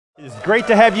It's great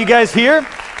to have you guys here.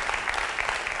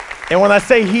 And when I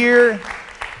say here,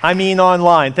 I mean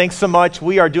online. Thanks so much.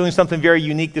 We are doing something very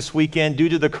unique this weekend. Due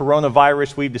to the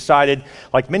coronavirus, we've decided,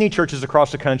 like many churches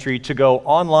across the country, to go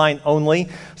online only.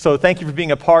 So thank you for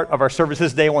being a part of our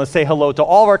services today. I want to say hello to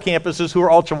all of our campuses who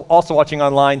are also watching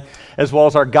online, as well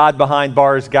as our God Behind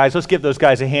Bars guys. Let's give those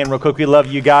guys a hand real quick. We love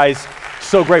you guys.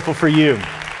 So grateful for you.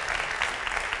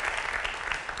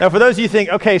 Now, for those of you who think,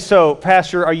 okay, so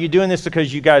Pastor, are you doing this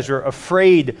because you guys are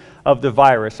afraid of the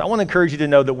virus? I want to encourage you to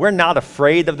know that we're not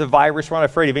afraid of the virus. We're not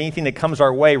afraid of anything that comes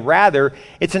our way. Rather,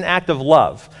 it's an act of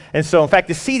love. And so, in fact,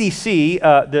 the CDC,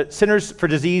 the Centers for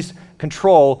Disease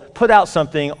Control, put out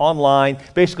something online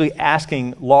basically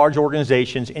asking large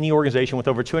organizations, any organization with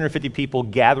over 250 people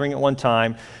gathering at one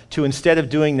time, to instead of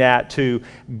doing that, to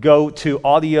go to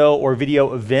audio or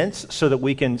video events so that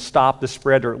we can stop the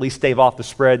spread or at least stave off the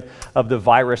spread of the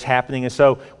virus happening. And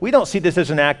so we don't see this as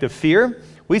an act of fear.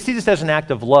 We see this as an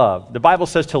act of love. The Bible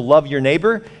says to love your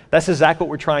neighbor. That's exactly what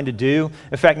we're trying to do.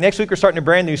 In fact, next week we're starting a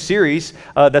brand new series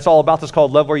that's all about this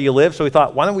called Love Where You Live. So we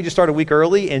thought, why don't we just start a week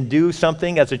early and do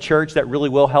something as a church that really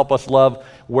will help us love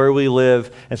where we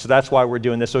live. And so that's why we're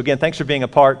doing this. So again, thanks for being a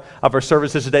part of our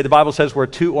services today. The Bible says where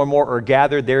two or more are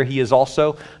gathered, there he is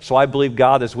also. So I believe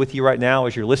God is with you right now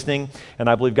as you're listening. And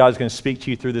I believe God is going to speak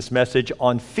to you through this message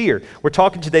on fear. We're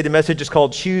talking today, the message is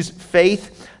called Choose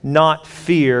Faith, Not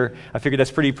Fear. I figured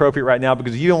that's pretty appropriate right now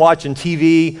because if you've been watching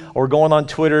TV or going on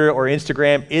Twitter or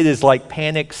Instagram, it is like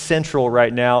panic central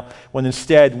right now, when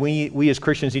instead we as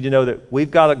Christians need to know that we've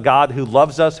got a God who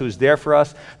loves us, who is there for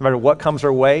us, no matter what comes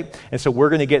our way. And so we're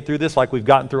going to get through this like we've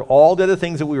gotten through all the other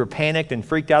things that we were panicked and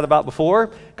freaked out about before.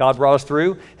 God brought us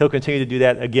through. He'll continue to do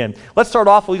that again. Let's start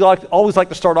off. We always like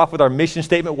to start off with our mission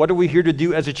statement. What are we here to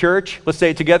do as a church? Let's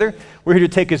say it together. We're here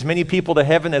to take as many people to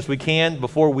heaven as we can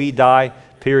before we die.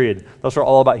 Period. Those are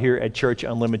all about here at Church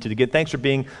Unlimited. Again, thanks for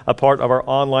being a part of our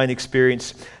online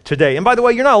experience today. And by the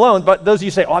way, you're not alone, but those of you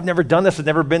who say, oh, I've never done this, I've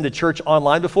never been to church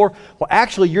online before. Well,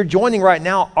 actually, you're joining right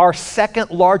now our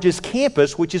second largest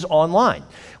campus, which is online.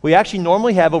 We actually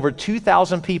normally have over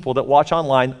 2,000 people that watch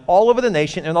online all over the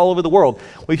nation and all over the world.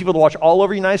 We have people that watch all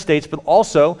over the United States, but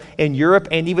also in Europe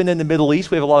and even in the Middle East.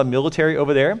 We have a lot of military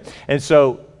over there. And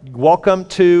so welcome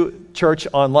to Church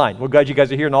Online. We're glad you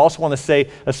guys are here. And I also want to say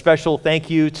a special thank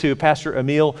you to Pastor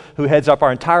Emil, who heads up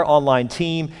our entire online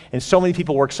team. And so many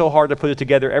people work so hard to put it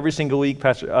together every single week.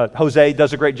 Pastor Jose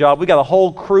does a great job. We got a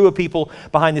whole crew of people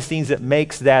behind the scenes that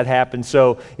makes that happen.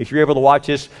 So if you're able to watch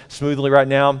this smoothly right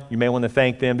now, you may want to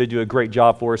thank them. They do a great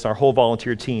job for us. Our whole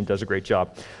volunteer team does a great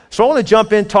job. So I want to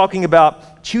jump in talking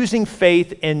about choosing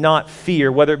faith and not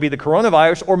fear, whether it be the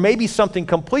coronavirus or maybe something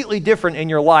completely different in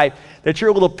your life that you're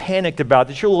a little panicked about,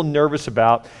 that you're a little nervous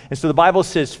about. And so the Bible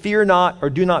says, fear not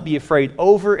or do not be afraid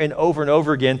over and over and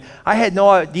over again. I had no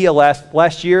idea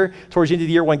last year, towards the end of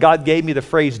the year, when God gave me the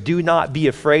phrase, do not be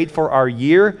afraid for our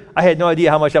year. I had no idea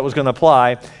how much that was going to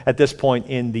apply at this point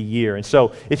in the year. And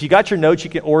so if you got your notes, you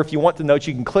can, or if you want the notes,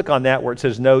 you can click on that where it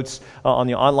says notes on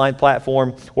the online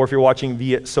platform, or if you're watching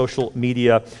via social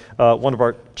media, one of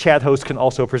our chat hosts can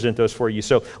also present those for you.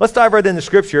 So let's dive right into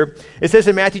Scripture. It says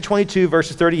in Matthew 22,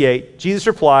 verses 38, Jesus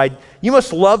replied, you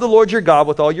must love the Lord your God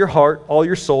with all your heart, all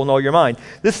your soul, and all your mind.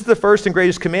 This is the first and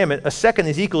greatest commandment. A second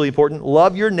is equally important.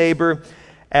 Love your neighbor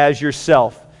as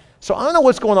yourself. So I don't know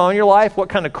what's going on in your life, what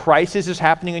kind of crisis is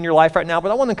happening in your life right now,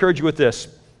 but I want to encourage you with this.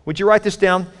 Would you write this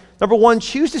down? Number one,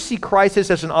 choose to see crisis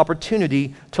as an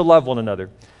opportunity to love one another.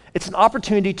 It's an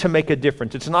opportunity to make a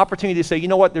difference. It's an opportunity to say, you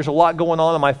know what, there's a lot going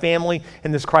on in my family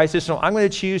in this crisis, so I'm going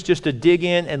to choose just to dig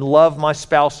in and love my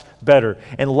spouse better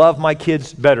and love my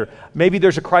kids better. Maybe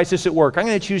there's a crisis at work. I'm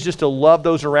going to choose just to love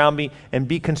those around me and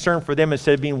be concerned for them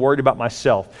instead of being worried about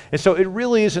myself. And so it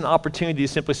really is an opportunity to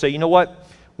simply say, you know what,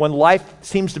 when life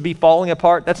seems to be falling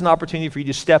apart, that's an opportunity for you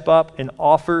to step up and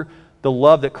offer the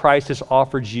love that Christ has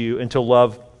offered you and to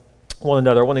love one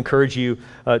another. I want to encourage you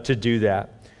to do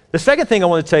that. The second thing I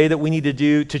want to tell you that we need to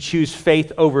do to choose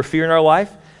faith over fear in our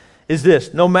life is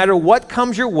this. No matter what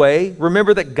comes your way,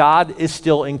 remember that God is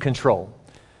still in control.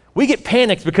 We get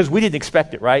panicked because we didn't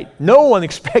expect it, right? No one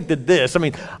expected this. I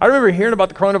mean, I remember hearing about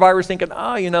the coronavirus thinking,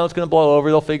 it's going to blow over.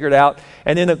 They'll figure it out.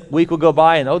 And then a week will go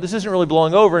by and, this isn't really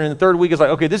blowing over. And then the third week is like,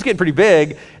 okay, this is getting pretty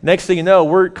big. Next thing you know,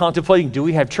 we're contemplating, do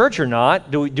we have church or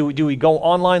not? Do we go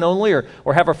online only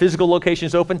or have our physical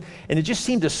locations open? And it just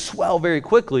seemed to swell very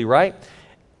quickly, right?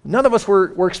 None of us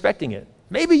were expecting it.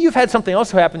 Maybe you've had something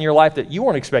else happen in your life that you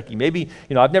weren't expecting. Maybe,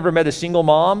 I've never met a single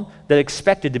mom that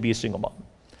expected to be a single mom.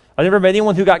 I've never met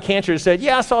anyone who got cancer that said,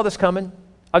 yeah, I saw this coming.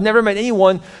 I've never met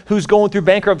anyone who's going through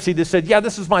bankruptcy that said, yeah,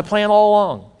 this was my plan all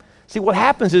along. See, what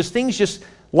happens is things just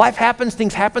Life happens,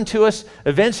 things happen to us,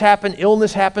 events happen,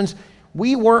 illness happens.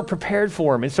 We weren't prepared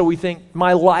for them. And so we think,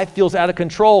 my life feels out of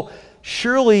control.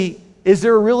 Surely, is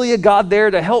there really a God there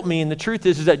to help me? And the truth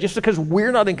is that just because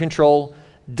we're not in control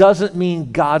doesn't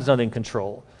mean God's not in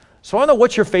control. So I don't know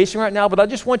what you're facing right now, but I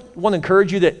just want to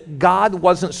encourage you that God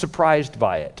wasn't surprised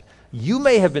by it. You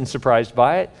may have been surprised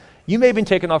by it. You may have been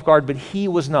taken off guard, but he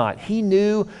was not. He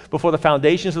knew before the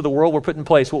foundations of the world were put in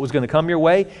place what was going to come your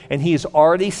way, and he is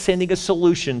already sending a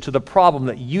solution to the problem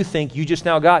that you think you just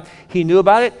now got. He knew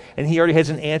about it, and he already has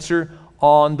an answer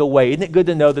on the way. Isn't it good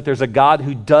to know that there's a God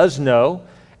who does know,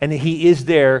 and that he is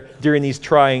there during these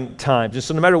trying times? And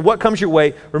so no matter what comes your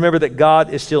way, remember that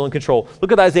God is still in control.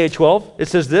 Look at Isaiah 12. It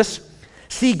says this,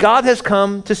 "See, God has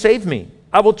come to save me.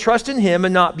 I will trust in him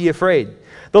and not be afraid.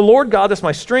 The Lord God is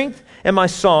my strength and my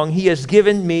song. He has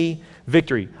given me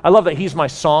victory." I love that he's my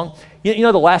song. You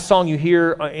know the last song you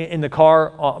hear in the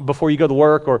car before you go to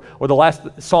work, or the last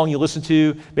song you listen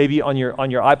to maybe on your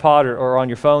iPod or on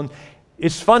your phone?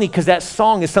 It's funny because that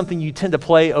song is something you tend to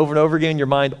play over and over again in your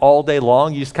mind all day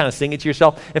long. You just kind of sing it to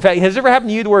yourself. In fact, has it ever happened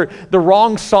to you to where the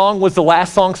wrong song was the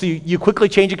last song, so you quickly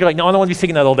change it? You're like, no, I don't want to be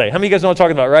singing that all day. How many of you guys know what I'm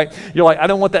talking about, right? You're like, I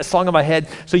don't want that song in my head,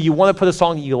 so you want to put a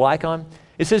song that you like on.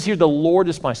 It says here, the Lord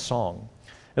is my song.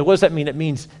 And what does that mean? It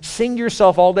means sing to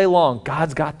yourself all day long.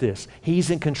 God's got this.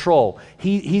 He's in control.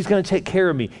 He's going to take care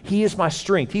of me. He is my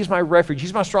strength. He's my refuge.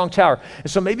 He's my strong tower.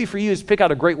 And so maybe for you is pick out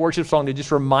a great worship song to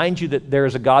just remind you that there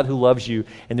is a God who loves you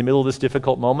in the middle of this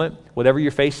difficult moment. Whatever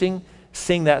you're facing,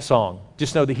 sing that song.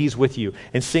 Just know that he's with you,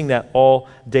 and sing that all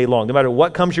day long. No matter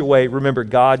what comes your way, remember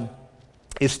God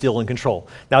is still in control.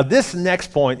 Now this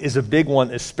next point is a big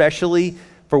one, especially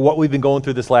for what we've been going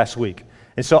through this last week.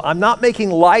 And so I'm not making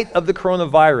light of the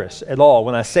coronavirus at all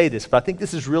when I say this, but I think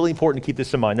this is really important to keep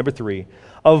this in mind. Number 3,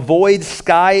 avoid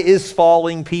sky is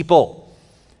falling people,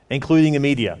 including the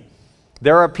media.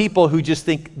 There are people who just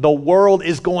think the world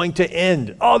is going to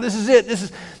end. Oh, this is it. This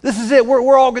is it.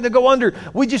 We're all going to go under.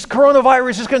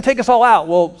 Coronavirus is going to take us all out.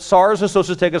 Well, SARS was supposed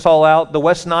to take us all out. The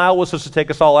West Nile was supposed to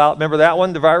take us all out. Remember that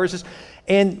one, the viruses?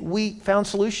 And we found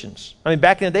solutions. I mean,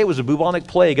 back in the day, it was a bubonic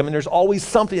plague. I mean, there's always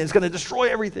something that's going to destroy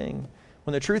everything.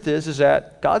 When the truth is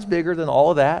that God's bigger than all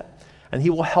of that, and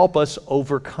he will help us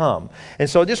overcome. And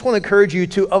so I just want to encourage you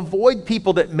to avoid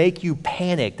people that make you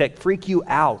panic, that freak you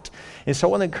out. And so I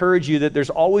want to encourage you that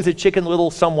there's always a Chicken Little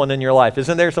someone in your life.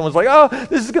 Isn't there? Someone's like, oh,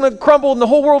 this is going to crumble and the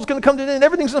whole world's going to come to an end and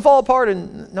everything's going to fall apart.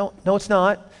 And no, it's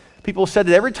not. People said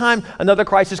that every time another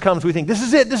crisis comes, we think, this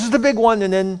is it, this is the big one,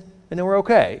 and then we're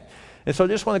okay. And so I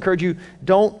just want to encourage you,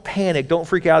 don't panic, don't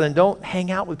freak out, and don't hang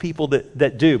out with people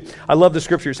that do. I love the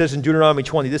scripture. It says in Deuteronomy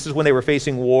 20, this is when they were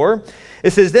facing war.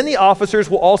 It says, then the officers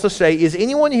will also say, is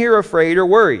anyone here afraid or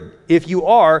worried? If you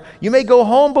are, you may go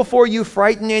home before you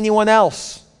frighten anyone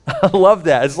else. I love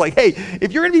that. It's like, hey,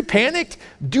 if you're going to be panicked,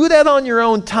 do that on your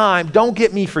own time. Don't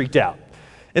get me freaked out.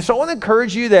 And so I want to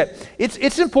encourage you that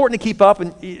it's important to keep up.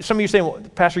 And some of you are saying, well,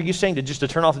 Pastor, are you saying to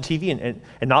turn off the TV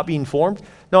and not be informed?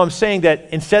 No, I'm saying that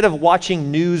instead of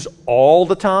watching news all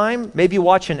the time, maybe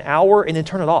watch an hour and then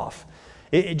turn it off.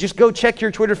 Just go check your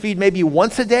Twitter feed maybe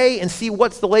once a day and see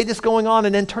what's the latest going on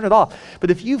and then turn it off. But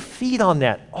if you feed on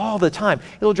that all the time,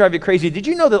 it'll drive you crazy. Did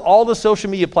you know that all the social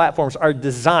media platforms are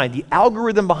designed, the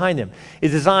algorithm behind them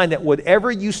is designed that whatever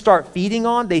you start feeding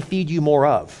on, they feed you more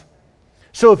of.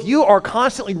 So if you are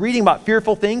constantly reading about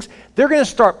fearful things, they're going to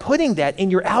start putting that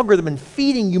in your algorithm and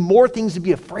feeding you more things to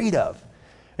be afraid of.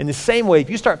 In the same way, if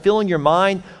you start filling your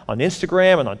mind on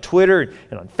Instagram and on Twitter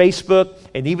and on Facebook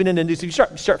and even in the news, if you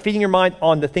start feeding your mind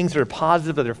on the things that are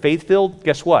positive, that are faith-filled,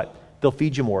 guess what? They'll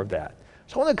feed you more of that.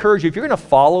 So I want to encourage you, if you're going to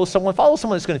follow someone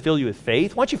that's going to fill you with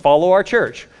faith. Why don't you follow our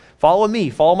church? Follow me,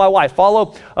 follow my wife,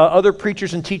 follow other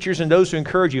preachers and teachers and those who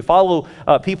encourage you. Follow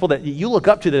people that you look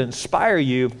up to that inspire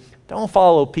you. Don't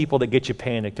follow people that get you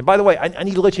panicked. And by the way, I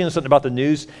need to let you know something about the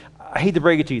news. I hate to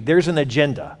break it to you. There's an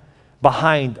agenda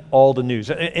behind all the news.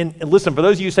 And listen, for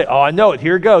those of you who say, oh, I know it,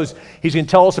 here it goes. He's going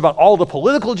to tell us about all the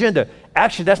political agenda.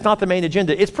 Actually, that's not the main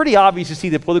agenda. It's pretty obvious to see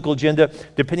the political agenda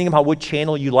depending on what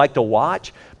channel you like to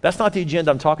watch. That's not the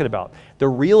agenda I'm talking about. The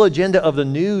real agenda of the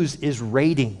news is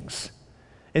ratings.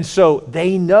 And so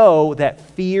they know that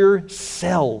fear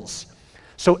sells.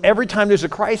 So every time there's a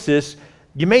crisis,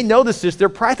 you may notice this, they're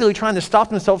practically trying to stop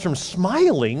themselves from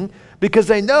smiling because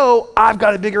they know I've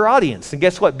got a bigger audience. And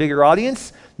guess what? Bigger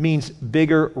audience means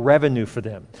bigger revenue for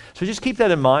them. So just keep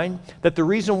that in mind, that the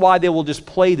reason why they will just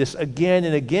play this again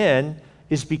and again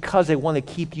is because they want to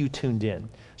keep you tuned in.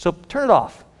 So turn it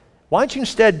off. Why don't you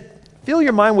instead fill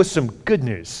your mind with some good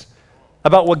news?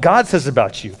 about what God says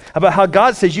about you, about how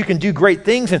God says you can do great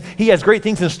things, and he has great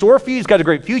things in store for you. He's got a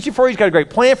great future for you. He's got a great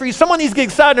plan for you. Someone needs to get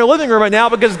excited in their living room right now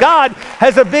because God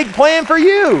has a big plan for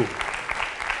you.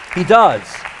 He does.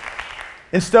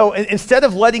 And so instead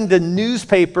of letting the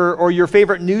newspaper or your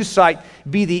favorite news site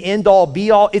be the end-all,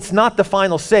 be-all, it's not the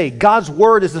final say. God's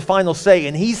word is the final say,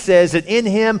 and he says that in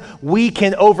him we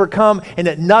can overcome and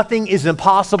that nothing is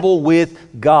impossible with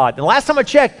God. And last time I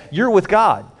checked, you're with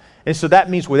God. And so that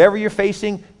means whatever you're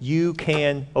facing, you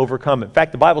can overcome it. In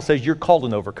fact, the Bible says you're called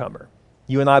an overcomer.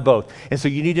 You and I both. And so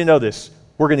you need to know this.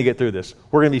 We're going to get through this.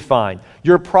 We're going to be fine.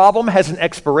 Your problem has an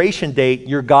expiration date.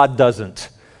 Your God doesn't.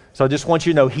 So I just want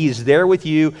you to know he is there with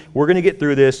you. We're going to get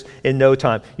through this in no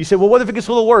time. You say, well, what if it gets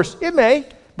a little worse? It may,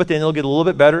 but then it'll get a little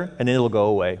bit better, and then it'll go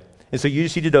away. And so you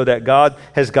just need to know that God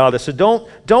has got us. So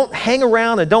don't hang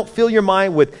around and don't fill your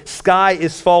mind with sky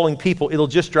is falling people. It'll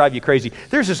just drive you crazy.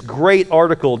 There's this great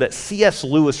article that C.S.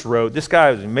 Lewis wrote. This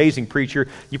guy was an amazing preacher.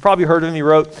 You probably heard of him. He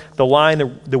wrote The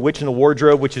Lion, the Witch, and the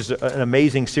Wardrobe, which is an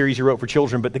amazing series he wrote for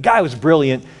children. But the guy was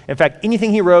brilliant. In fact,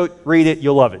 anything he wrote, read it.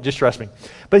 You'll love it. Just trust me.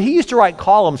 But he used to write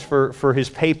columns for his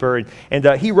paper. And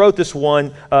he wrote this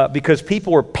one because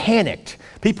people were panicked.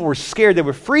 People were scared. They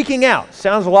were freaking out.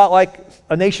 Sounds a lot like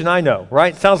a nation I know,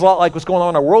 right? Sounds a lot like what's going on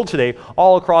in our world today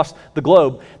all across the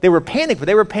globe. They were panicked, but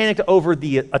they were panicked over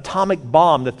the atomic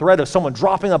bomb, the threat of someone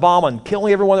dropping a bomb and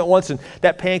killing everyone at once, and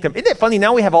that panicked them. Isn't it funny?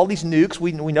 Now we have all these nukes.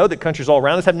 We know that countries all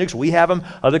around us have nukes. We have them.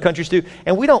 Other countries do.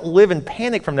 And we don't live in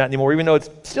panic from that anymore, even though it's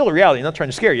still a reality. I'm not trying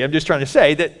to scare you. I'm just trying to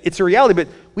say that it's a reality, but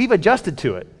we've adjusted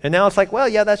to it. And now it's like, well,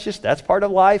 yeah, that's part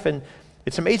of life, and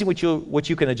it's amazing what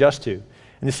you can adjust to.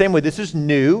 In the same way, this is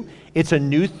new. It's a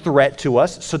new threat to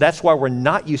us, so that's why we're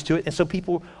not used to it, and so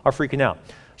people are freaking out.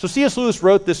 So C.S. Lewis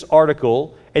wrote this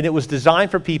article, and it was designed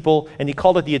for people, and he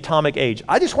called it the atomic age.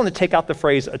 I just want to take out the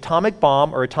phrase atomic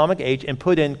bomb or atomic age and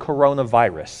put in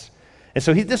coronavirus. And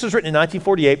so this was written in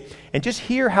 1948, and just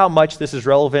hear how much this is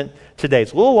relevant today.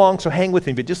 It's a little long, so hang with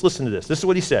me, but just listen to this. This is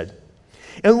what he said.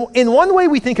 In one way,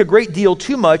 we think a great deal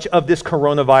too much of this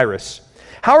coronavirus.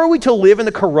 How are we to live in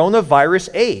the coronavirus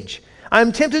age?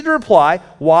 I'm tempted to reply,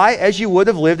 why, as you would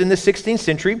have lived in the 16th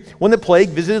century when the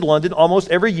plague visited London almost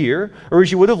every year, or as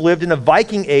you would have lived in a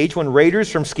Viking age when raiders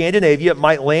from Scandinavia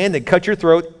might land and cut your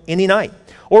throat any night.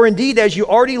 Or indeed, as you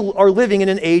already are living in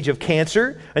an age of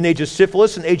cancer, an age of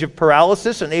syphilis, an age of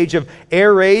paralysis, an age of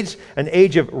air raids, an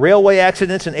age of railway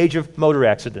accidents, an age of motor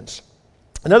accidents.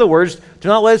 In other words, do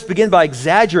not let us begin by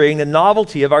exaggerating the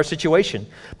novelty of our situation.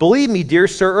 Believe me, dear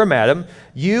sir or madam,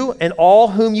 you and all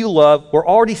whom you love were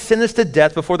already sentenced to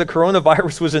death before the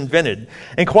coronavirus was invented.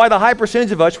 And quite a high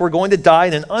percentage of us were going to die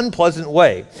in an unpleasant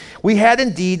way. We had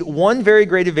indeed one very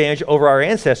great advantage over our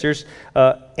ancestors,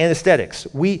 anesthetics.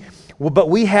 But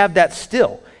we have that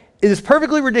still. It is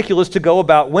perfectly ridiculous to go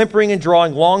about whimpering and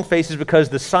drawing long faces because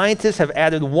the scientists have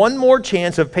added one more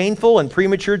chance of painful and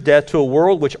premature death to a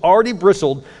world which already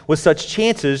bristled with such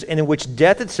chances and in which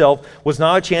death itself was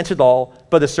not a chance at all,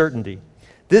 but a certainty.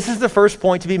 This is the first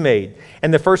point to be made,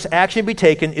 and the first action to be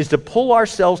taken is to pull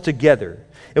ourselves together.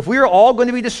 If we are all going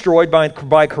to be destroyed by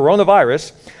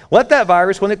coronavirus, let that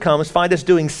virus, when it comes, find us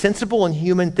doing sensible and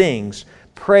human things,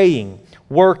 praying,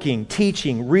 working,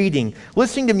 teaching, reading,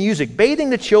 listening to music, bathing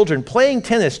the children, playing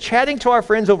tennis, chatting to our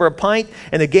friends over a pint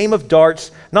and a game of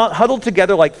darts, not huddled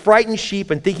together like frightened sheep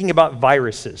and thinking about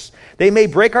viruses. They may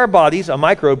break our bodies, a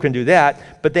microbe can do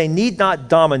that, but they need not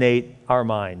dominate our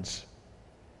minds.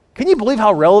 Can you believe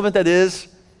how relevant that is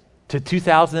to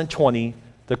 2020,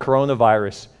 the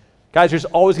coronavirus? Guys, there's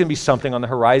always going to be something on the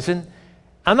horizon.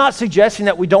 I'm not suggesting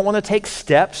that we don't want to take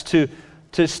steps to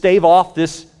stave off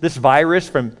this virus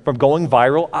from going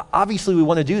viral. Obviously, we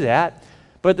want to do that.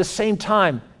 But at the same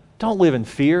time, don't live in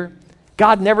fear.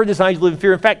 God never designed you to live in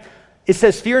fear. In fact, it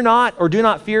says fear not or do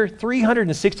not fear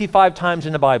 365 times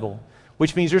in the Bible,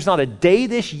 which means there's not a day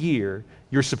this year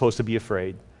you're supposed to be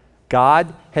afraid.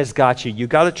 God has got you. You've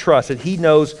got to trust that he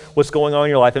knows what's going on in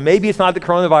your life. And maybe it's not the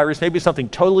coronavirus. Maybe it's something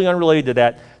totally unrelated to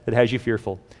that has you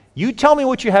fearful. You tell me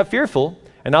what you have fearful,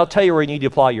 and I'll tell you where you need to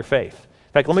apply your faith.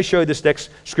 In fact, let me show you this next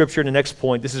scripture and the next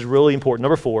point. This is really important.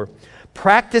 Number 4,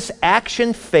 practice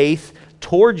action faith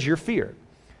towards your fear.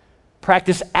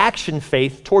 Practice action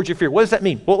faith towards your fear. What does that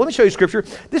mean? Well, let me show you scripture.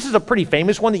 This is a pretty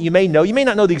famous one that you may know. You may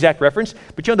not know the exact reference,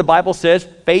 but you know the Bible says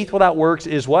faith without works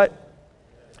is what?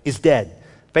 Is dead.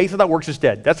 Faith without works is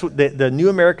dead. That's what the New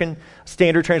American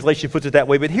Standard Translation puts it that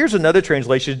way. But here's another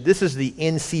translation. This is the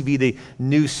NCV, the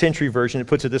New Century Version. It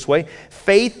puts it this way.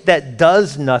 Faith that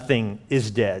does nothing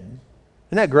is dead.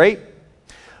 Isn't that great?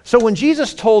 So when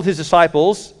Jesus told his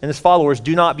disciples and his followers,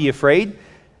 do not be afraid,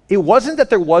 It wasn't that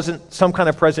there wasn't some kind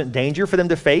of present danger for them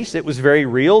to face. It was very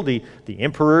real. The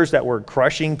emperors that were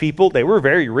crushing people, they were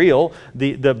very real.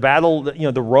 The battle,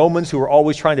 the Romans who were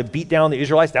always trying to beat down the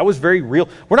Israelites, that was very real.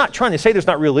 We're not trying to say there's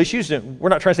not real issues. We're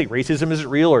not trying to say racism isn't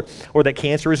real or that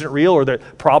cancer isn't real or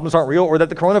that problems aren't real or that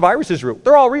the coronavirus is real.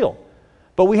 They're all real.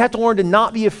 But we have to learn to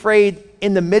not be afraid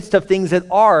in the midst of things that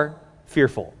are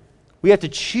fearful. We have to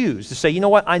choose to say, you know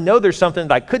what, I know there's something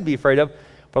that I could be afraid of,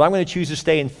 but I'm going to choose to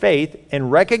stay in faith and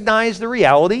recognize the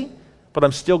reality, but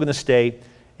I'm still going to stay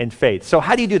in faith. So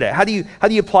how do you do that? How do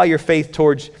you apply your faith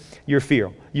towards your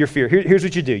fear? Here's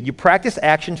what you do. You practice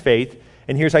action faith,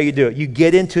 and here's how you do it. You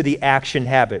get into the action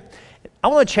habit. I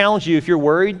want to challenge you, if you're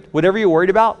worried, whatever you're worried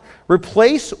about,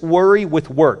 replace worry with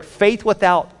work. Faith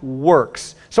without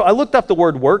works. So I looked up the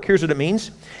word work. Here's what it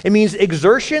means. It means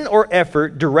exertion or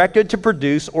effort directed to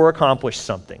produce or accomplish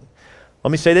something. Let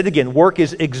me say that again. Work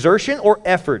is exertion or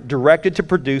effort directed to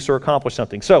produce or accomplish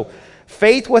something. So,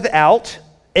 faith without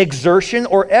exertion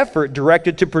or effort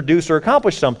directed to produce or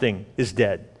accomplish something is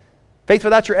dead. Faith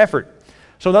without your effort.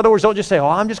 So, in other words, don't just say, oh,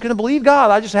 I'm just going to believe God.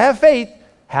 I just have faith.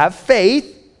 Have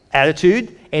faith,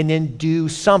 attitude, and then do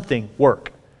something,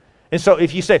 work. And so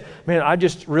if you say, man, I'm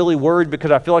just really worried because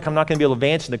I feel like I'm not going to be able to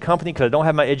advance in the company because I don't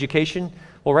have my education.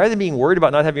 Well, rather than being worried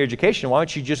about not having your education, why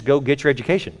don't you just go get your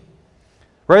education?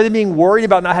 Rather than being worried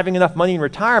about not having enough money in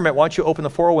retirement, why don't you open the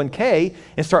 401k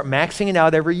and start maxing it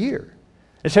out every year?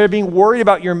 Instead of being worried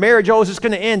about your marriage, oh, is this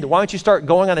going to end? Why don't you start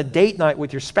going on a date night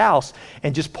with your spouse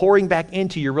and just pouring back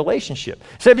into your relationship?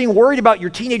 Instead of being worried about your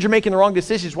teenager making the wrong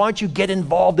decisions, why don't you get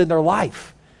involved in their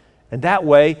life? And that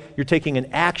way, you're taking an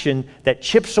action that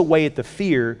chips away at the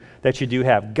fear that you do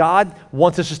have. God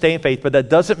wants us to stay in faith, but that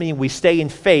doesn't mean we stay in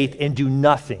faith and do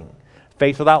nothing.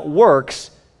 Faith without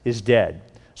works is dead.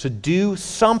 So do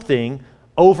something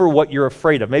over what you're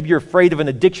afraid of. Maybe you're afraid of an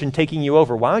addiction taking you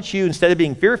over. Why don't you, instead of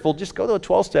being fearful, just go to a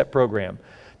 12-step program.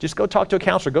 Just go talk to a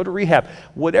counselor. Go to rehab.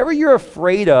 Whatever you're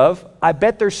afraid of, I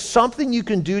bet there's something you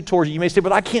can do towards it. You may say,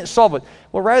 but I can't solve it.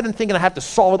 Well, rather than thinking I have to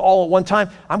solve it all at one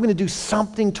time, I'm going to do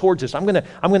something towards this. I'm going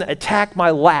to attack my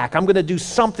lack. I'm going to do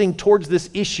something towards this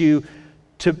issue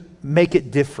to make it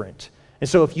different. And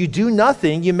so if you do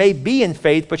nothing, you may be in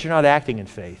faith, but you're not acting in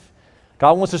faith.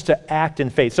 God wants us to act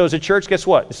in faith. So as a church, guess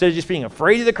what? Instead of just being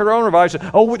afraid of the coronavirus,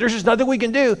 oh, there's just nothing we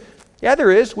can do. Yeah, there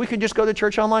is. We can just go to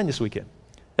church online this weekend.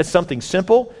 It's something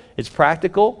simple. It's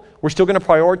practical. We're still going to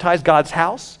prioritize God's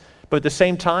house, but at the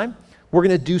same time, we're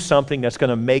going to do something that's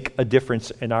going to make a difference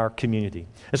in our community.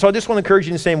 And so I just want to encourage you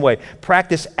in the same way.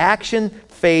 Practice action,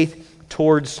 faith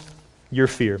towards your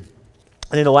fear. And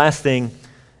then the last thing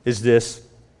is this.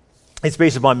 It's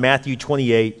based upon Matthew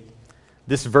 28.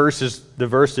 This verse is the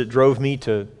verse that drove me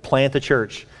to plant a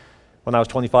church when I was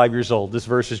 25 years old. This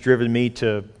verse has driven me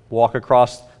to walk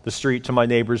across the street to my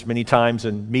neighbors many times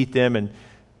and meet them and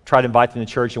try to invite them to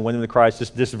church and win them to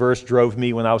Christ. This verse drove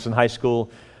me when I was in high school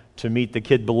to meet the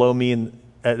kid below me and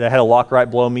that had a locker right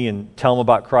below me and tell him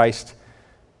about Christ.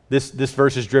 This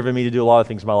verse has driven me to do a lot of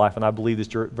things in my life, and I believe this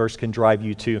verse can drive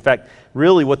you too. In fact,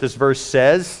 really what this verse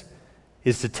says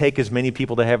is to take as many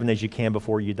people to heaven as you can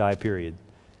before you die, period.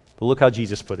 But look how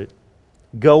Jesus put it.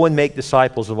 Go and make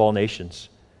disciples of all nations,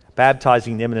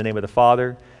 baptizing them in the name of the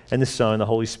Father and the Son and the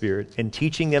Holy Spirit, and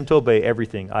teaching them to obey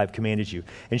everything I have commanded you.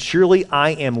 And surely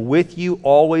I am with you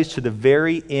always to the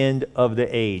very end of the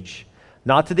age.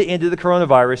 Not to the end of the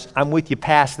coronavirus. I'm with you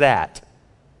past that.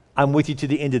 I'm with you to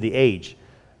the end of the age.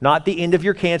 Not the end of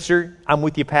your cancer. I'm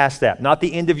with you past that. Not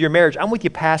the end of your marriage. I'm with you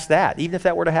past that, even if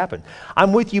that were to happen.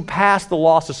 I'm with you past the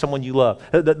loss of someone you love,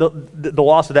 the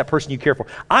loss of that person you care for.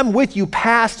 I'm with you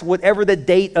past whatever the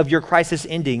date of your crisis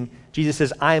ending. Jesus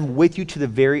says, I am with you to the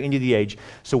very end of the age.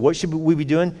 So what should we be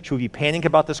doing? Should we be panicking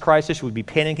about this crisis? Should we be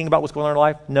panicking about what's going on in our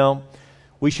life? No.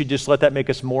 We should just let that make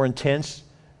us more intense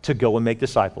to go and make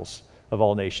disciples of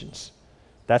all nations.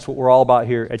 That's what we're all about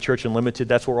here at Church Unlimited.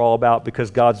 That's what we're all about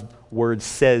because God's word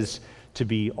says to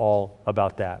be all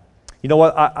about that. You know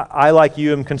what? I like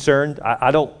you, am concerned.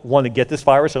 I don't want to get this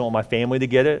virus. I don't want my family to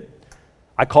get it.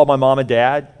 I called my mom and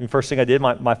dad. And first thing I did,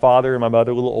 my father and my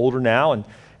mother are a little older now,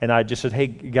 and I just said, hey,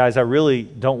 guys, I really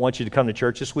don't want you to come to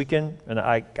church this weekend. And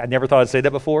I never thought I'd say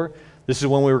that before. This is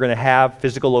when we were going to have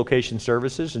physical location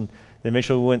services, and then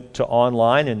eventually we went to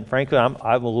online, and frankly, I'm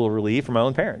a little relieved for my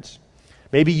own parents.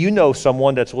 Maybe you know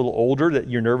someone that's a little older that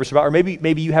you're nervous about, or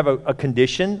maybe you have a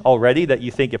condition already that you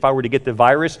think if I were to get the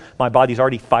virus, my body's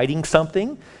already fighting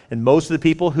something. And most of the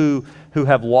people who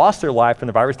have lost their life from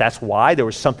the virus, that's why there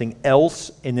was something else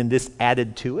and then this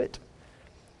added to it.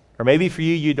 Or maybe for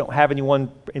you, you don't have anyone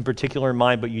in particular in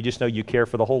mind, but you just know you care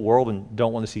for the whole world and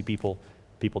don't want to see people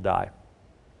die.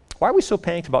 Why are we so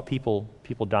panicked about people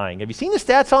dying? Have you seen the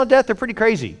stats on death? They're pretty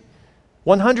crazy.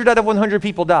 100 out of 100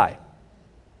 people die.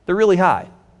 They're really high.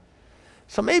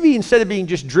 So maybe instead of being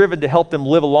just driven to help them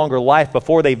live a longer life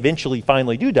before they eventually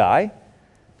finally do die,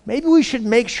 maybe we should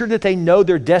make sure that they know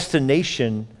their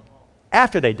destination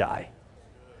after they die.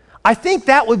 I think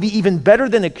that would be even better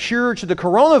than a cure to the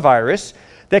coronavirus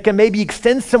that can maybe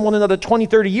extend someone another 20,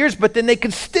 30 years, but then they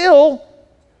could still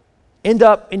end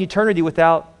up in eternity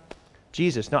without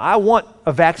Jesus. Now, I want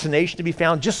a vaccination to be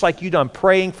found just like you do. I'm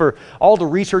praying for all the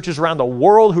researchers around the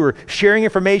world who are sharing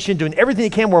information, doing everything they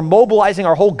can. We're mobilizing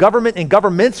our whole government and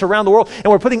governments around the world, and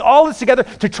we're putting all this together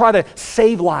to try to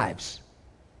save lives.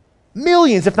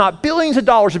 Millions, if not billions of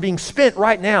dollars are being spent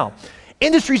right now.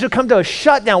 Industries have come to a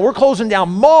shutdown. We're closing down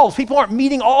malls. People aren't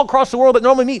meeting all across the world that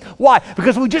normally meet. Why?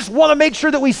 Because we just want to make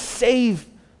sure that we save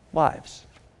lives.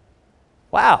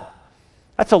 Wow.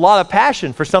 That's a lot of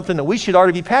passion for something that we should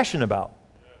already be passionate about.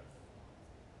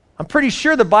 I'm pretty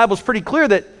sure the Bible's pretty clear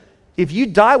that if you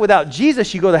die without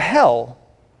Jesus, you go to hell.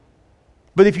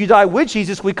 But if you die with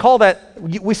Jesus, we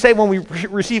say when we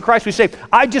receive Christ, we say,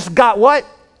 I just got what?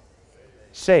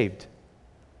 Saved.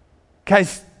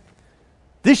 Guys,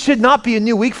 this should not be a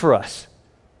new week for us.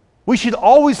 We should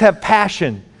always have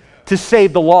passion to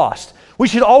save the lost. We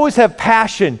should always have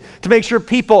passion to make sure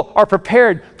people are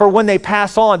prepared for when they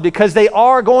pass on, because they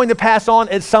are going to pass on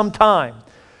at some time.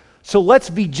 So let's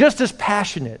be just as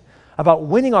passionate about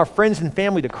winning our friends and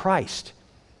family to Christ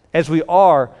as we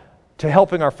are to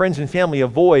helping our friends and family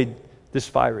avoid this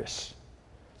virus.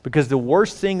 Because the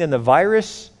worst thing than the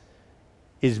virus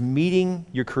is meeting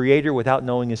your Creator without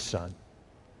knowing His Son.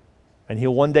 And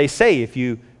He'll one day say, if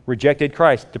you rejected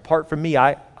Christ, depart from me,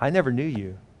 I never knew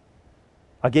you.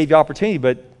 I gave you opportunity,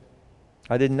 but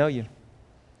I didn't know you.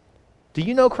 Do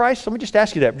you know Christ? Let me just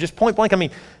ask you that, just point blank. I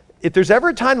mean, if there's ever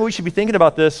a time that we should be thinking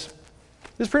about this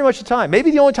is pretty much the time.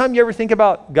 Maybe the only time you ever think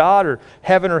about God or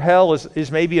heaven or hell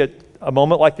is maybe a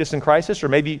moment like this in crisis, or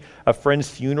maybe a friend's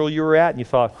funeral you were at and you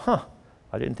thought,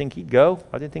 I didn't think he'd go.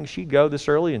 I didn't think she'd go this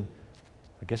early, and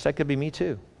I guess that could be me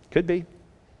too. Could be.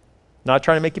 Not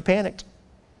trying to make you panicked.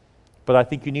 But I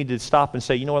think you need to stop and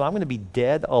say, you know what, I'm going to be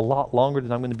dead a lot longer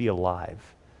than I'm going to be alive.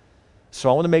 So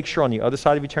I want to make sure on the other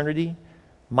side of eternity,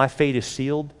 my fate is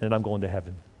sealed and I'm going to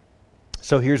heaven.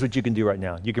 So here's what you can do right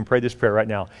now. You can pray this prayer right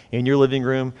now in your living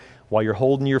room while you're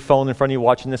holding your phone in front of you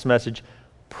watching this message.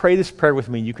 Pray this prayer with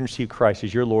me. You can receive Christ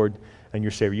as your Lord and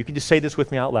your Savior. You can just say this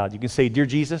with me out loud. You can say, Dear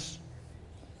Jesus,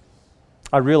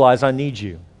 I realize I need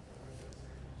you.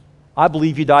 I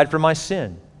believe you died for my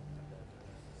sin.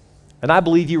 And I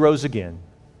believe you rose again.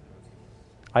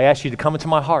 I ask you to come into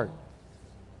my heart,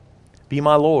 be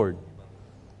my Lord,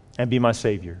 and be my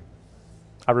Savior.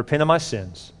 I repent of my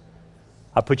sins.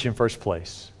 I put you in first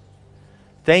place.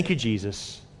 Thank you,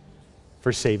 Jesus,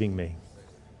 for saving me.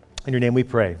 In your name we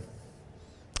pray.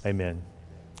 Amen.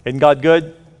 Isn't God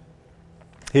good?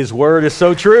 His word is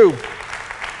so true.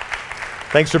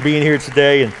 Thanks for being here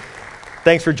today, and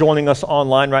thanks for joining us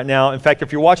online right now. In fact,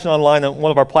 if you're watching online on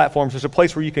one of our platforms, there's a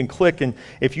place where you can click, and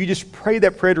if you just pray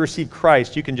that prayer to receive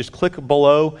Christ, you can just click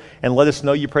below and let us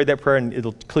know you prayed that prayer, and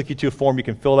it'll click you to a form. You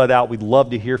can fill that out. We'd love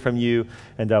to hear from you,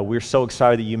 and we're so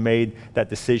excited that you made that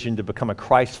decision to become a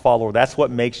Christ follower. That's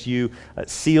what makes you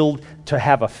sealed to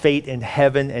have a fate in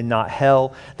heaven and not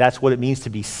hell. That's what it means to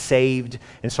be saved,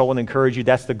 and so I want to encourage you,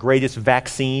 that's the greatest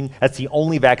vaccine. That's the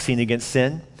only vaccine against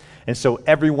sin. And so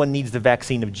everyone needs the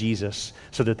vaccine of Jesus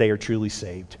so that they are truly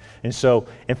saved. And so,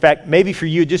 in fact, maybe for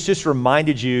you, just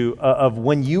reminded you of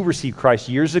when you received Christ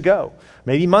years ago,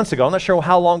 maybe months ago. I'm not sure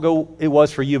how long ago it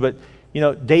was for you, but,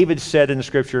 David said in the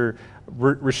scripture,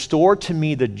 restore to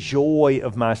me the joy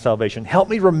of my salvation. Help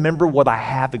me remember what I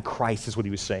have in Christ is what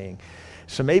he was saying.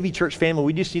 So maybe, church family,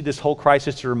 we just need this whole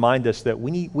crisis to remind us that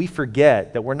we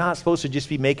forget that we're not supposed to just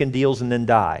be making deals and then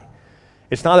die.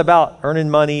 It's not about earning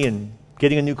money and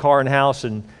getting a new car and house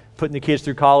and putting the kids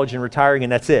through college and retiring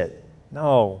and that's it.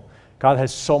 No, God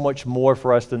has so much more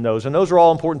for us than those. And those are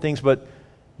all important things, but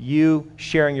you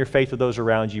sharing your faith with those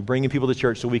around you, bringing people to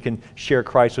church so we can share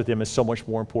Christ with them is so much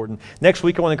more important. Next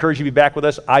week, I want to encourage you to be back with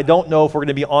us. I don't know if we're going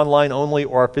to be online only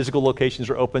or our physical locations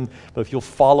are open, but if you'll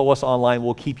follow us online,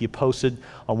 we'll keep you posted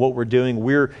on what we're doing.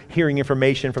 We're hearing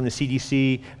information from the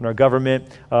CDC and our government.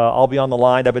 I'll be on the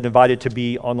line. I've been invited to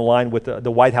be on the line with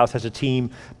the White House has a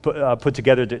team put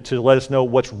together to let us know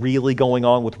what's really going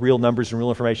on with real numbers and real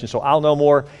information. So I'll know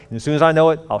more, and as soon as I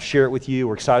know it, I'll share it with you.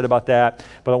 We're excited about that,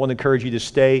 but I want to encourage you to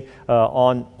stay stay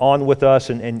on with us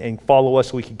and follow us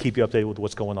so we can keep you updated with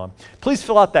what's going on. Please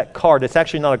fill out that card. It's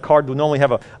actually not a card. We normally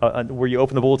have a where you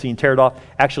open the bulletin and tear it off.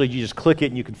 Actually, you just click it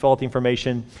and you can fill out the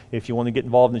information. If you want to get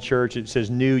involved in the church, it says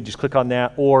new, just click on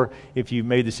that. Or if you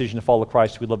made a decision to follow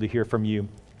Christ, we'd love to hear from you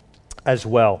as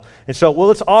well. And so, well,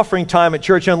 it's offering time at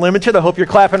Church Unlimited. I hope you're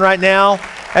clapping right now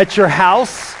at your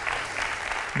house,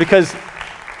 because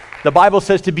the Bible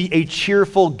says to be a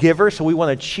cheerful giver, so we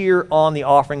want to cheer on the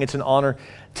offering. It's an honor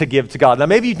to give to God. Now,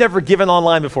 maybe you've never given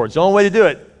online before. It's the only way to do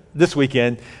it this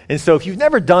weekend. And so if you've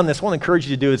never done this, I want to encourage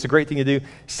you to do it. It's a great thing to do.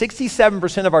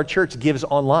 67% of our church gives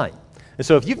online. And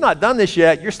so if you've not done this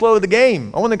yet, you're slow to the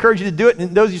game. I want to encourage you to do it.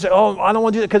 And those of you say, oh, I don't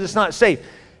want to do it because it's not safe.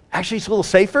 Actually, it's a little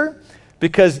safer,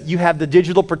 because you have the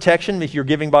digital protection if you're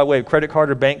giving by way of credit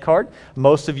card or bank card.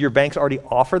 Most of your banks already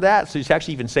offer that, so it's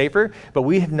actually even safer. But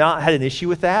we have not had an issue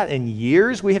with that in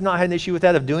years. We have not had an issue with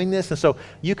that of doing this, and so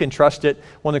you can trust it. I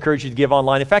want to encourage you to give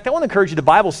online. In fact, I want to encourage you, the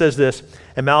Bible says this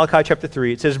in Malachi chapter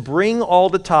 3. It says, bring all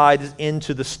the tithes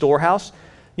into the storehouse.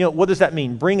 You know, what does that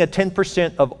mean? Bring a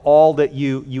 10% of all that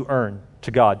you earn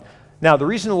to God. Now, the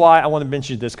reason why I want to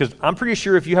mention this, because I'm pretty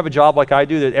sure if you have a job like I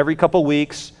do, that every couple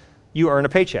weeks you earn a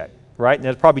paycheck. Right? And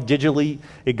that's probably digitally,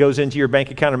 it goes into your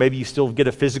bank account, or maybe you still get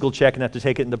a physical check and have to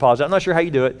take it and deposit. I'm not sure how you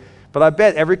do it, but I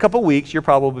bet every couple of weeks you're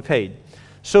probably paid.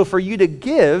 So for you to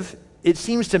give, it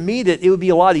seems to me that it would be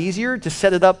a lot easier to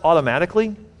set it up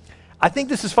automatically. I think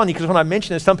this is funny, because when I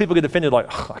mention it, some people get offended, like,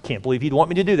 oh, I can't believe he'd want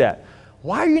me to do that.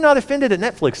 Why are you not offended at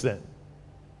Netflix then?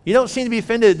 You don't seem to be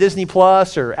offended at Disney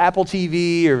Plus or Apple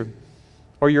TV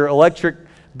or your electric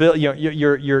bill,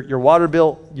 your water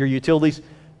bill, your utilities.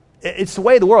 It's the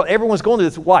way of the world. Everyone's going to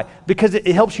this. Why? Because it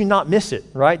helps you not miss it,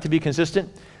 right? To be consistent.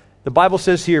 The Bible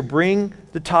says here, bring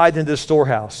the tithe into the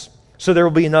storehouse, so there will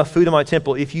be enough food in my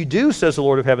temple. If you do, says the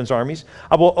Lord of heaven's armies,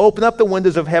 I will open up the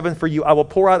windows of heaven for you. I will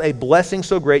pour out a blessing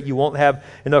so great you won't have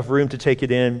enough room to take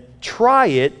it in. Try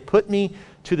it. Put me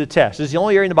to the test. This is the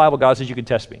only area in the Bible God says you can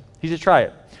test me. He says, try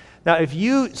it. Now, if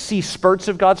you see spurts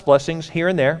of God's blessings here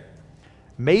and there,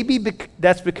 maybe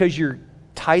that's because you're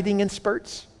tithing in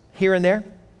spurts here and there.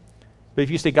 But if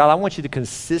you say, God, I want you to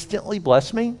consistently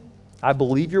bless me, I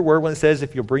believe your word when it says,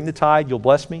 if you'll bring the tithe, you'll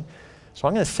bless me. So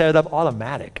I'm going to set it up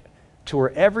automatic to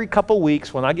where every couple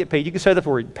weeks when I get paid, you can set it up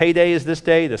where payday is this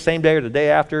day, the same day or the day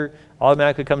after,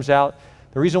 automatically comes out.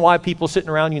 The reason why people sitting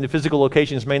around you in the physical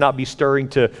locations may not be stirring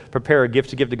to prepare a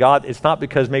gift to give to God, it's not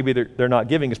because maybe they're not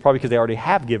giving, it's probably because they already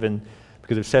have given,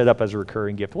 because they've set it up as a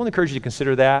recurring gift. I want to encourage you to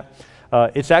consider that.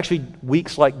 It's actually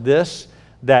weeks like this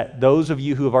that those of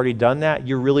you who have already done that,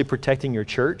 you're really protecting your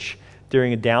church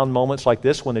during down moments like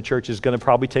this, when the church is going to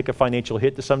probably take a financial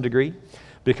hit to some degree,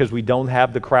 because we don't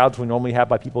have the crowds we normally have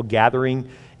by people gathering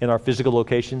in our physical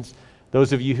locations.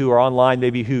 Those of you who are online,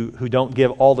 maybe who don't give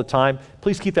all the time,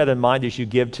 please keep that in mind as you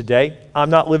give today.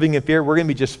 I'm not living in fear. We're going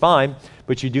to be just fine,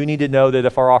 but you do need to know that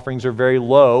if our offerings are very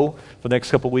low for the next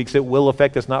couple of weeks, it will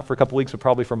affect us, not for a couple of weeks, but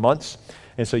probably for months.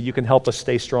 And so you can help us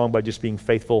stay strong by just being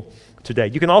faithful today.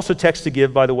 You can also text to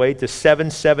give, by the way, to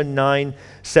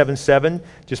 77977.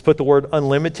 Just put the word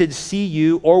unlimited,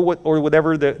 CU, or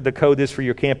whatever the code is for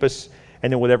your campus,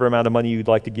 and then whatever amount of money you'd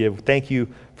like to give. Thank you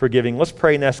for giving. Let's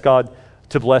pray and ask God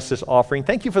to bless this offering.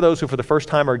 Thank you for those who for the first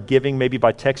time are giving, maybe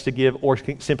by text to give, or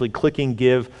simply clicking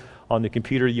give on the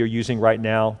computer you're using right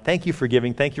now. Thank you for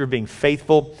giving. Thank you for being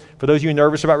faithful. For those of you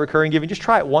nervous about recurring giving, just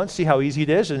try it once, see how easy it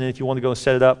is, and then if you want to go and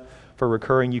set it up for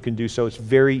recurring, you can do so. It's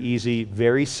very easy,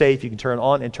 very safe. You can turn it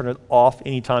on and turn it off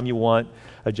anytime you want,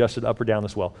 adjust it up or down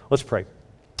as well. Let's pray.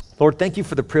 Lord, thank you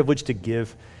for the privilege to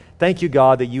give. Thank you,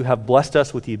 God, that you have blessed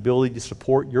us with the ability to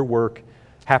support your work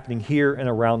happening here and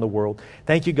around the world.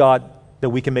 Thank you, God, that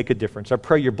we can make a difference. I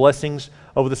pray your blessings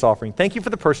over this offering. Thank you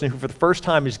for the person who for the first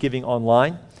time is giving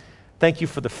online. Thank you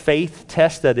for the faith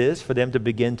test that is for them to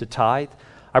begin to tithe.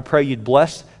 I pray you'd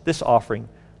bless this offering.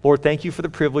 Lord, thank you for the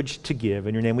privilege to give.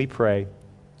 In your name we pray.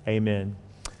 Amen.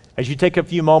 As you take a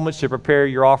few moments to prepare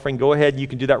your offering, go ahead and you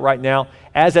can do that right now.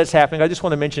 As that's happening, I just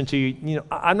want to mention to you,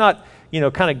 I'm not,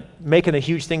 kind of making a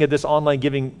huge thing of this online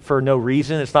giving for no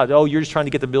reason. It's not, oh, you're just trying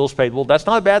to get the bills paid. Well, that's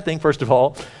not a bad thing, first of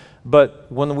all. But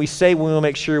when we say we want to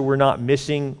make sure we're not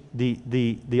missing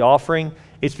the offering,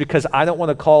 it's because I don't want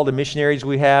to call the missionaries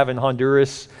we have in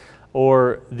Honduras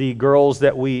or the girls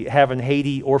that we have in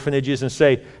Haiti orphanages and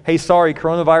say, hey, sorry,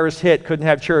 coronavirus hit, couldn't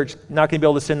have church, not going to be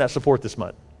able to send that support this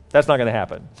month. That's not going to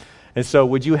happen. And so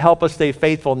would you help us stay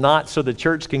faithful, not so the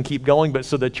church can keep going, but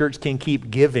so the church can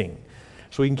keep giving,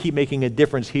 so we can keep making a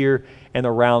difference here and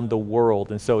around the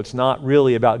world. And so it's not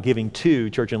really about giving to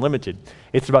Church Unlimited.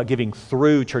 It's about giving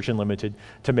through Church Unlimited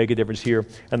to make a difference here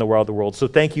in the world. So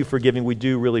thank you for giving. We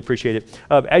do really appreciate it.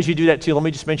 As you do that too, let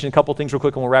me just mention a couple things real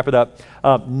quick and we'll wrap it up.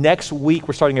 Next week,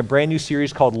 we're starting a brand new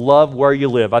series called Love Where You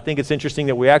Live. I think it's interesting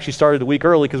that we actually started a week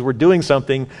early because we're doing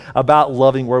something about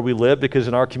loving where we live, because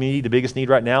in our community, the biggest need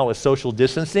right now is social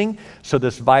distancing so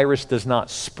this virus does not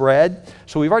spread.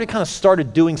 So we've already kind of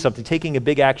started doing something, taking a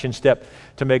big action step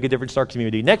to make a difference in our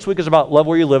community. Next week is about Love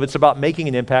Where You Live. It's about making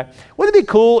an impact. Wouldn't it be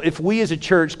cool if we as a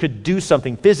church could do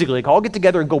something physically, like all get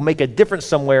together and go make a difference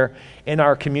somewhere in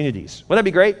our communities? Wouldn't that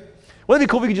be great? Wouldn't it be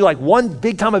cool if we could do like one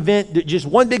big time event, just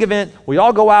one big event, we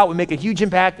all go out, we make a huge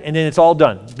impact, and then it's all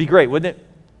done? It'd be great, wouldn't it?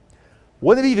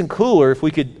 Wouldn't it be even cooler if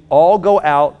we could all go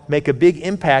out, make a big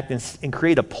impact, and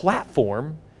create a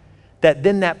platform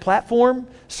that platform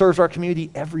serves our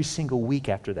community every single week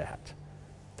after that?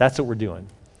 That's what we're doing.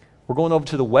 We're going over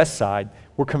to the west side.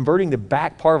 We're converting the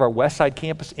back part of our west side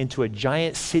campus into a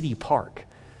giant city park.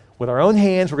 With our own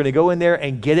hands, we're going to go in there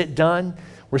and get it done.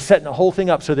 We're setting the whole thing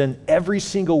up so then every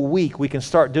single week we can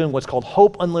start doing what's called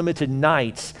Hope Unlimited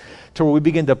Nights, to where we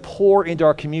begin to pour into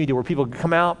our community, where people can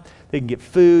come out, they can get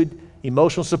food,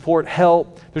 emotional support,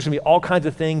 help. There's going to be all kinds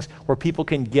of things where people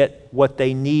can get what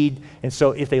they need. And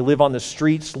so if they live on the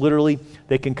streets, literally,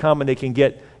 they can come and they can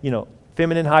get,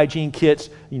 feminine hygiene kits,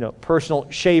 personal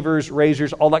shavers,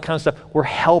 razors, all that kind of stuff. We're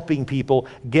helping people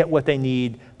get what they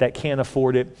need that can't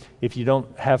afford it. If you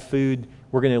don't have food,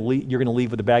 you're going to leave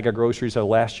with a bag of groceries that'll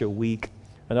last you a week.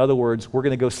 In other words, we're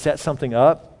going to go set something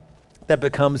up that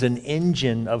becomes an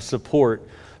engine of support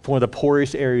for one of the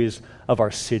poorest areas of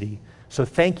our city. So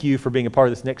thank you for being a part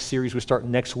of this next series. We start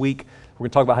next week. We're going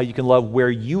to talk about how you can love where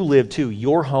you live too,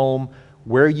 your home,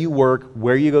 where you work,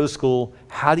 where you go to school.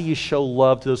 How do you show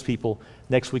love to those people?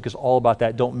 Next week is all about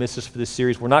that. Don't miss us for this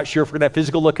series. We're not sure if we're going to have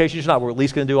physical locations or not. We're at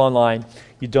least going to do online.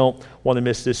 You don't want to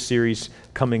miss this series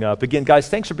coming up. Again, guys,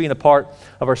 thanks for being a part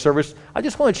of our service. I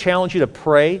just want to challenge you to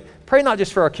pray. Pray not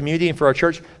just for our community and for our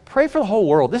church. Pray for the whole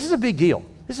world. This is a big deal.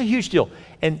 This is a huge deal.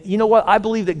 And you know what? I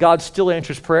believe that God still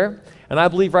answers prayer. And I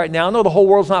believe right now, I know the whole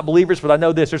world's not believers, but I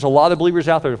know this. There's a lot of believers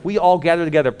out there. If we all gather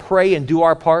together, pray, and do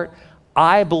our part,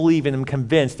 I believe and am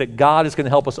convinced that God is going to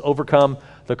help us overcome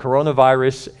the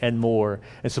coronavirus and more.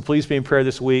 And so please be in prayer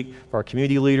this week for our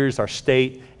community leaders, our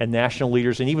state and national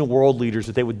leaders, and even world leaders,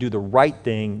 that they would do the right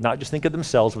thing, not just think of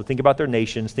themselves, but think about their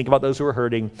nations, think about those who are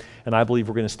hurting. And I believe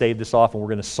we're going to stave this off and we're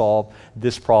going to solve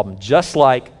this problem, just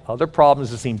like other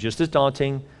problems that seem just as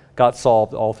daunting got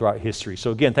solved all throughout history.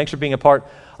 So again, thanks for being a part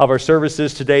of our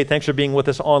services today. Thanks for being with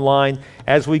us online.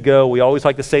 As we go, we always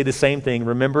like to say the same thing.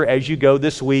 Remember, as you go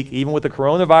this week, even with the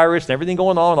coronavirus and everything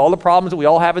going on, all the problems that we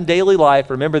all have in daily life,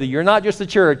 remember that you're not just the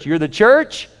church, you're the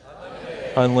Church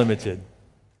Unlimited.